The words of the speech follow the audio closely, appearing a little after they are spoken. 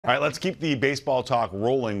All right, let's keep the baseball talk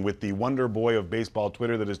rolling with the wonder boy of baseball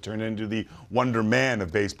Twitter that has turned into the wonder man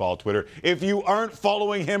of baseball Twitter. If you aren't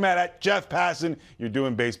following him at Jeff Passan, you're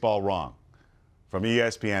doing baseball wrong. From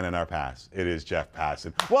ESPN and our pass, it is Jeff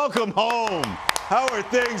Passan. Welcome home. How are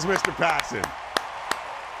things, Mr. Passan?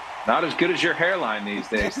 Not as good as your hairline these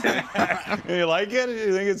days, Timmy. You like it?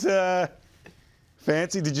 You think it's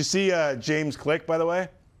fancy? Did you see James Click, by the way?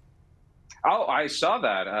 Oh, I saw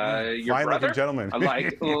that. Your Fine brother? looking gentleman.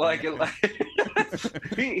 Like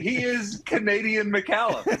he is Canadian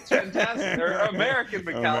McCallum. It's fantastic. Or American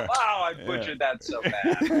McCallum. Wow, I butchered that so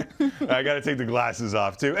bad. I got to take the glasses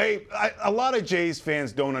off, too. Hey, a lot of Jays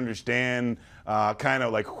fans don't understand kind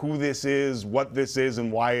of like who this is, what this is,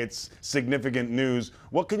 and why it's significant news.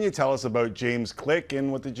 What can you tell us about James Click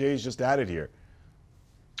and what the Jays just added here?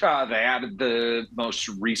 They added the most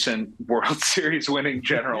recent World Series winning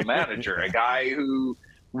general manager, a guy who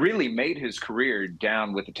really made his career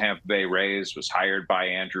down with the Tampa Bay Rays, was hired by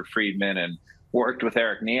Andrew Friedman and worked with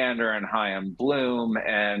Eric Neander and Chaim Bloom.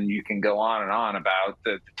 And you can go on and on about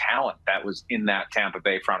the talent that was in that Tampa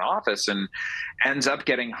Bay front office, and ends up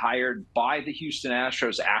getting hired by the Houston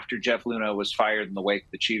Astros after Jeff Luhnow was fired in the wake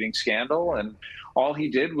of the cheating scandal. And all he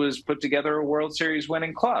did was put together a World Series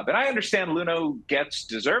winning club. And I understand Luhnow gets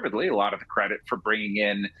deservedly a lot of the credit for bringing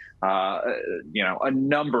in, a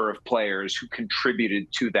number of players who contributed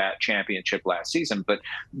to that championship last season. But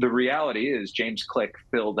the reality is James Click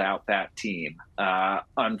filled out that team.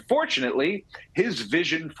 Unfortunately, his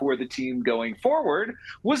vision for the team going forward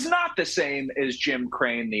was not the same as Jim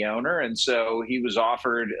Crane, the owner. And so he was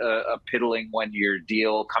offered a piddling one-year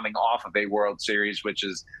deal coming off of a World Series, which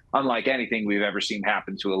is unlike anything we've ever seen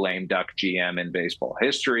happen to a lame duck GM in baseball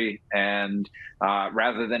history. And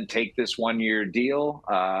rather than take this one-year deal,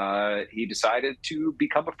 he decided to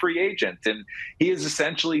become a free agent. And he is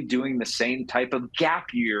essentially doing the same type of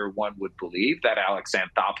gap year, one would believe, that Alex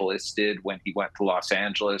Anthopoulos did when he went to Los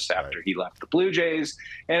Angeles after he left the Blue Jays.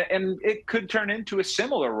 And it could turn into a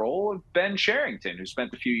similar role of Ben Cherington, who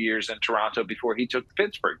spent a few years in Toronto before he took the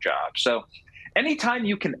Pittsburgh job. So anytime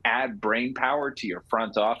you can add brain power to your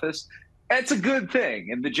front office, it's a good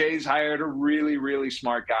thing. And the Jays hired a really, really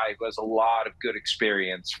smart guy who has a lot of good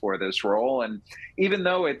experience for this role. And even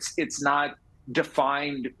though it's not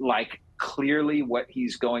defined like clearly what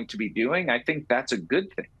he's going to be doing, I think that's a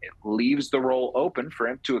good thing. It leaves the role open for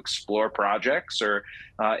him to explore projects or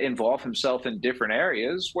involve himself in different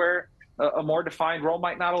areas where a more defined role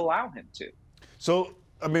might not allow him to. So,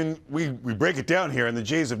 I mean, we break it down here, and the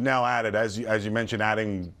Jays have now added, as you mentioned,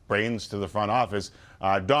 adding brains to the front office.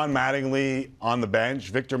 Don Mattingly on the bench,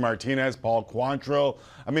 Victor Martinez, Paul Quantrill.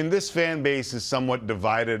 I mean, this fan base is somewhat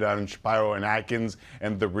divided on Shapiro and Atkins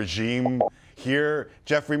and the regime here.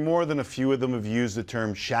 Jeffrey, more than a few of them have used the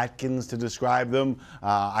term Shatkins to describe them.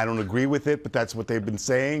 I don't agree with it, but that's what they've been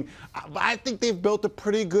saying. I think they've built a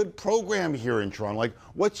pretty good program here in Toronto. Like,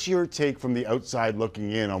 what's your take from the outside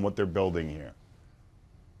looking in on what they're building here?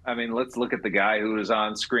 I mean, let's look at the guy who was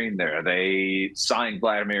on screen there. They signed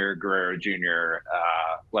Vladimir Guerrero Jr.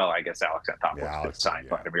 I guess Alex Anthopoulos signed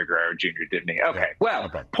Vladimir Guerrero Jr., didn't he? Okay. Well,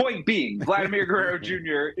 point being, Vladimir Guerrero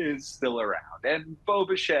Jr. is still around, and Bo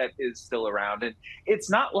Bichette is still around. And it's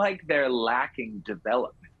not like they're lacking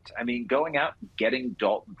development. I mean, going out and getting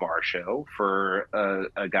Dalton Varsho for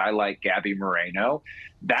a guy like Gabby Moreno,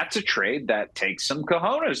 that's a trade that takes some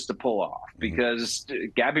cojones to pull off, because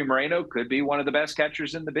Gabby Moreno could be one of the best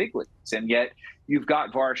catchers in the big leagues. And yet you've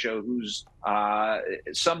got Varsho, who's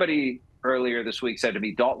somebody earlier this week said to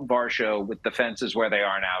me, Dalton Varsho, with the fences where they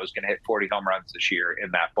are now, is going to hit 40 home runs this year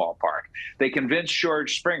in that ballpark. They convinced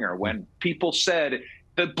George Springer when people said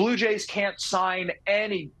the Blue Jays can't sign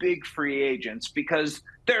any big free agents because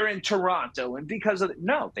they're in Toronto, and because of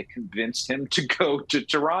no, they convinced him to go to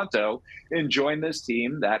Toronto and join this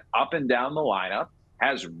team that up and down the lineup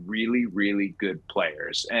has really, really good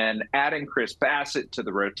players. And adding Chris Bassett to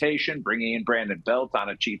the rotation, bringing in Brandon Belt on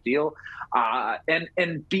a cheap deal,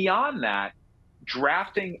 and beyond that,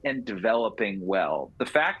 drafting and developing well. The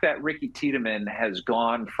fact that Ricky Tiedemann has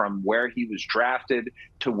gone from where he was drafted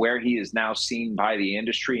to where he is now seen by the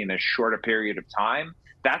industry in a shorter period of time,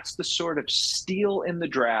 that's the sort of steal in the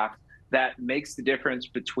draft that makes the difference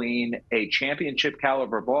between a championship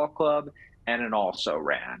caliber ball club and an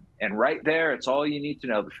also-ran. And right there, it's all you need to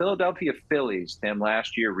know. The Philadelphia Phillies, Tim,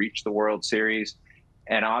 last year reached the World Series,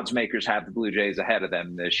 and odds makers have the Blue Jays ahead of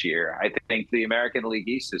them this year. I think the American League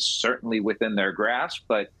East is certainly within their grasp,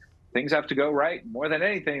 but things have to go right. More than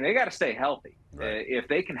anything, they got to stay healthy. Right. If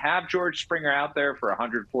they can have George Springer out there for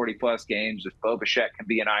 140-plus games, if Bo Bichette can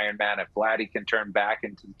be an Iron Man, if Vladdy can turn back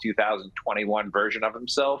into the 2021 version of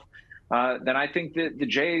himself, then I think that the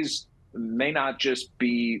Jays may not just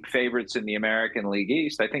be favorites in the American League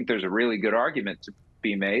East. I think there's a really good argument to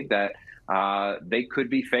be made that they could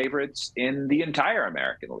be favorites in the entire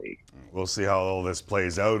American League. We'll see how all this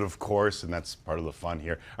plays out, of course, and that's part of the fun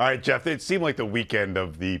here. All right, Jeff, it seemed like the weekend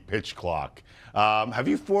of the pitch clock. Have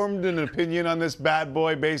you formed an opinion on this bad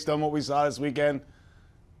boy based on what we saw this weekend?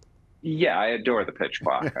 Yeah, I adore the pitch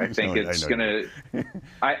clock. I think it's going to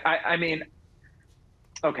 – I mean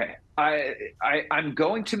 – okay, I'm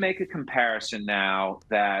going to make a comparison now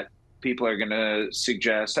that people are going to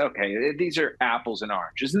suggest, okay, these are apples and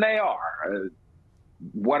oranges, and they are.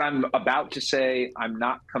 What I'm about to say, I'm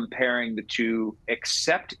not comparing the two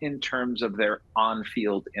except in terms of their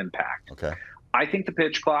on-field impact. Okay. I think the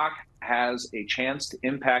pitch clock has a chance to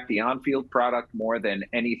impact the on-field product more than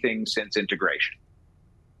anything since integration.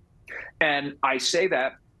 And I say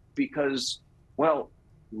that because, well,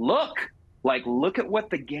 look at what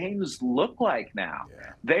the games look like now.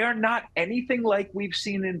 Yeah. They are not anything like we've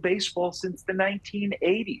seen in baseball since the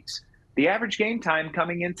 1980s. The average game time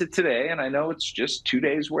coming into today, and I know it's just 2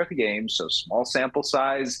 days worth of games, so small sample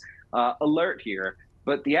size alert here,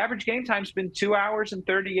 but the average game time's been 2 hours and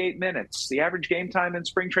 38 minutes. The average game time in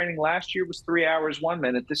spring training last year was 3 hours, 1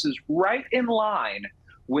 minute. This is right in line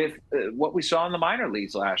with what we saw in the minor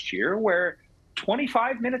leagues last year, where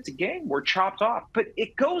 25 minutes a game were chopped off, but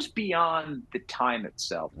it goes beyond the time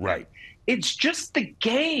itself. Right. It's just the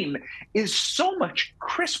game is so much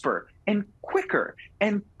crisper and quicker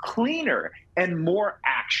and cleaner and more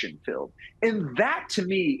action filled. And that to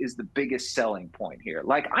me is the biggest selling point here.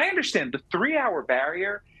 Like, I understand the 3 hour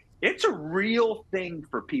barrier. It's a real thing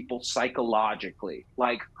for people psychologically.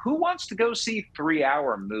 Like, who wants to go see 3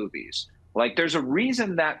 hour movies? Like, there's a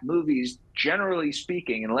reason that movies, generally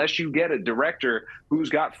speaking, unless you get a director who's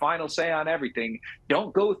got final say on everything,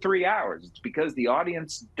 don't go 3 hours. It's because the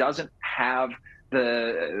audience doesn't have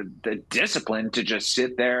the discipline to just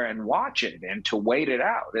sit there and watch it and to wait it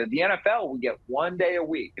out. In the NFL, we get 1 day a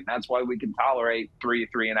week, and that's why we can tolerate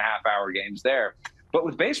 3.5 hour games there. But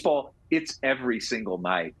with baseball, it's every single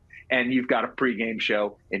night. And you've got a pregame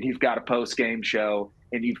show, and you've got a postgame show,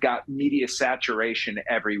 and you've got media saturation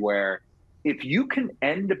everywhere. If you can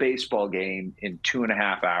end a baseball game in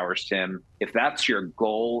 2.5 hours, Tim, if that's your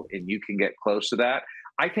goal and you can get close to that,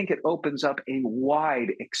 I think it opens up a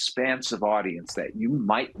wide, expansive audience that you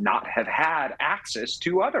might not have had access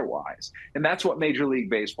to otherwise. And that's what Major League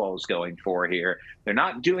Baseball is going for here. They're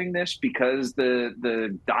not doing this because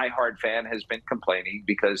the diehard fan has been complaining,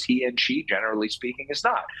 because he and she, generally speaking, is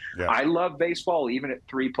not. Yeah. I love baseball even at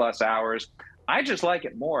 3+ hours. I just like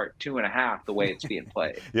it more at 2.5, the way it's being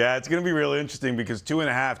played. Yeah, it's going to be really interesting because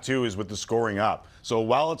 2.5, too, is with the scoring up. So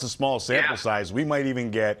while it's a small sample size, we might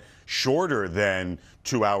even get shorter than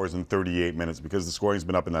 2 hours and 38 minutes because the scoring's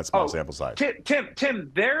been up in that small sample size.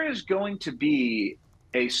 Tim, there is going to be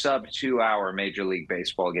a sub 2 hour Major League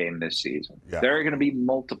Baseball game this season. Yeah. There are going to be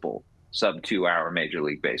multiple sub 2 hour Major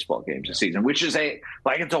League Baseball games this season, which is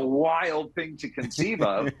it's a wild thing to conceive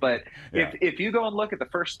of. But if you go and look at the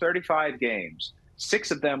first 35 games,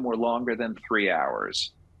 6 of them were longer than 3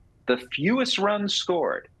 hours. The fewest runs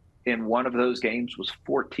scored in one of those games was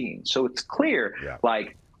 14. So it's clear,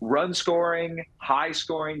 run scoring, high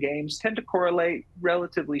scoring games tend to correlate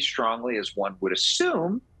relatively strongly, as one would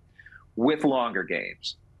assume, with longer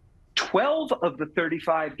games. 12 of the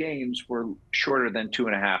 35 games were shorter than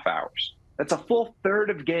 2.5 hours. That's a full third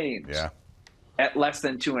of games at less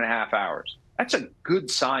than 2.5 hours. That's a good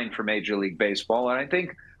sign for Major League Baseball. And I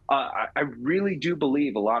think I really do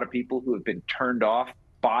believe a lot of people who have been turned off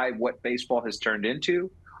by what baseball has turned into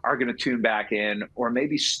are going to tune back in or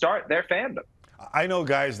maybe start their fandom. I know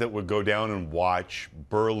guys that would go down and watch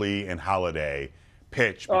Burley and Halladay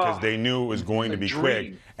pitch because they knew it was going to be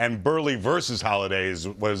quick. And Burley versus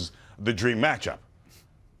Halladay was the dream matchup.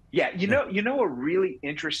 Yeah, you know a really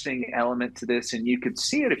interesting element to this, and you could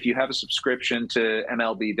see it if you have a subscription to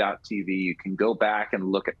MLB.tv. You can go back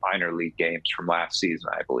and look at minor league games from last season,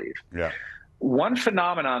 I believe. Yeah. One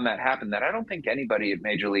phenomenon that happened that I don't think anybody at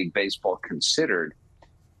Major League Baseball considered,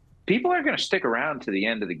 people are going to stick around to the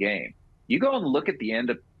end of the game. You go and look at the end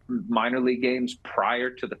of minor league games prior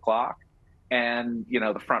to the clock, and,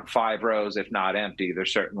 the front 5 rows, if not empty, they're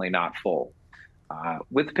certainly not full.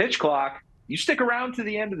 With the pitch clock, you stick around to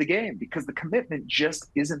the end of the game because the commitment just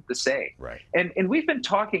isn't the same. Right. And we've been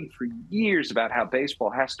talking for years about how baseball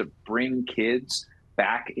has to bring kids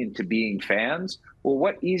back into being fans. Well,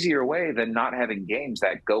 what easier way than not having games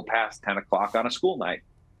that go past 10 o'clock on a school night?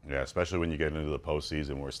 Yeah, especially when you get into the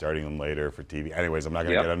postseason. We're starting them later for TV. Anyways, I'm not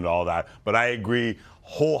going to get into all that. But I agree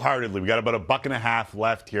wholeheartedly. We got about $1.50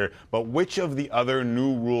 left here. But which of the other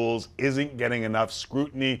new rules isn't getting enough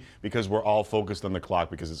scrutiny because we're all focused on the clock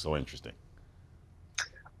because it's so interesting?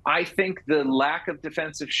 I think the lack of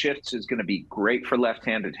defensive shifts is going to be great for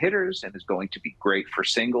left-handed hitters and is going to be great for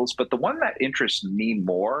singles. But the one that interests me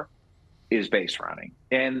more is base running.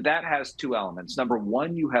 And that has two elements. Number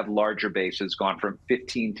one, you have larger bases gone from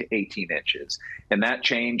 15 to 18 inches. And that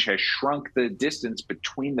change has shrunk the distance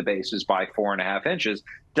between the bases by 4.5 inches.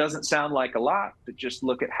 Doesn't sound like a lot, but just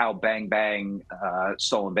look at how bang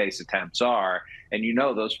stolen base attempts are. And you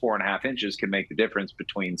know those 4.5 inches can make the difference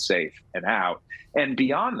between safe and out. And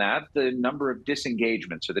beyond that, the number of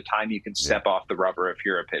disengagements, or the time you can step off the rubber if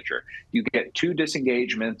you're a pitcher. You get 2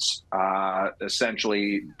 disengagements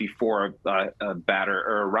essentially before a batter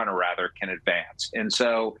or a runner rather can advance. And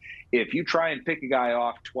so if you try and pick a guy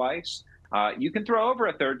off twice, you can throw over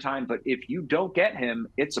a third time, but if you don't get him,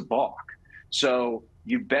 it's a balk. So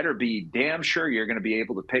you better be damn sure you're going to be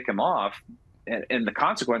able to pick him off. And the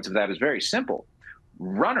consequence of that is very simple.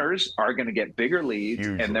 Runners are going to get bigger leads,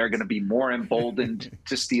 and they're going to be more emboldened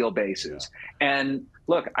to steal bases. And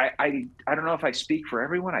look, I don't know if I speak for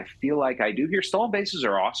everyone. I feel like I do here. Stolen bases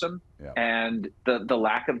are awesome, and the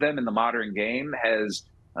lack of them in the modern game has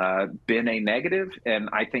been a negative. And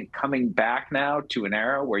I think coming back now to an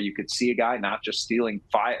era where you could see a guy not just stealing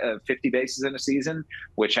 50 bases in a season,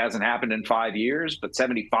 which hasn't happened in 5 years, but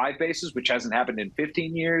 75 bases, which hasn't happened in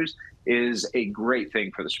 15 years, is a great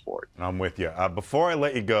thing for the sport. I'm with you. Before I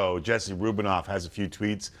let you go, Jesse Rubinoff has a few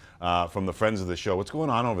tweets from the friends of the show. What's going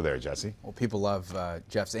on over there, Jesse? Well, people love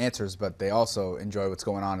Jeff's answers, but they also enjoy what's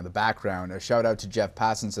going on in the background. A shout out to Jeff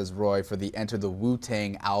Passan, says Roy, for the Enter the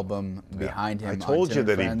Wu-Tang album behind him. I told you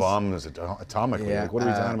that he bombs atomically. Yeah. Like, what are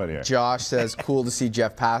we talking about here? Josh says, cool to see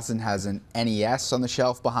Jeff Passan has an NES on the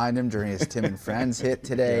shelf behind him during his Tim and Friends hit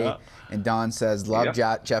today. And Don says, love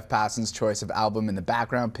Jeff Passan's choice of album in the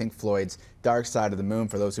background, Pink Floyd's Dark Side of the Moon.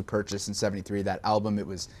 For those who purchased in '73 that album, it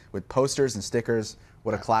was with posters and stickers.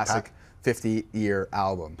 What a classic 50-year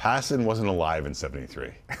album. Passan wasn't alive in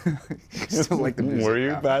 '73. Still like the music. Were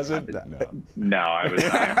you, Passan? No, I was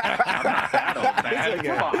not. I'm not that old, man.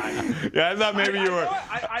 Come on. Yeah, I thought maybe you were.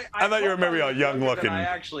 I thought you were maybe a young looking. I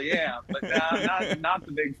actually am, but not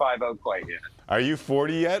the big 5-0 quite yet. Are you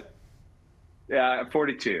 40 yet? Yeah,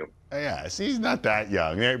 42. Yeah, see, he's not that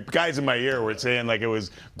young. Guys in my ear were saying like it was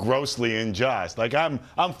grossly unjust. Like I'm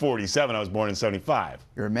 47. I was born in '75.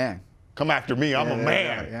 You're a man. Come after me. I'm a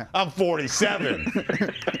man. Yeah. I'm 47.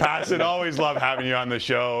 Passan, always love having you on the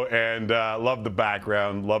show, and love the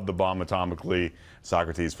background, love the bomb atomically,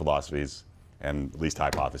 Socrates' philosophies, and at least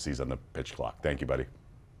hypotheses on the pitch clock. Thank you, buddy.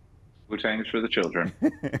 Wu-Tang's for the children.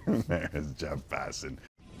 There's Jeff Passan.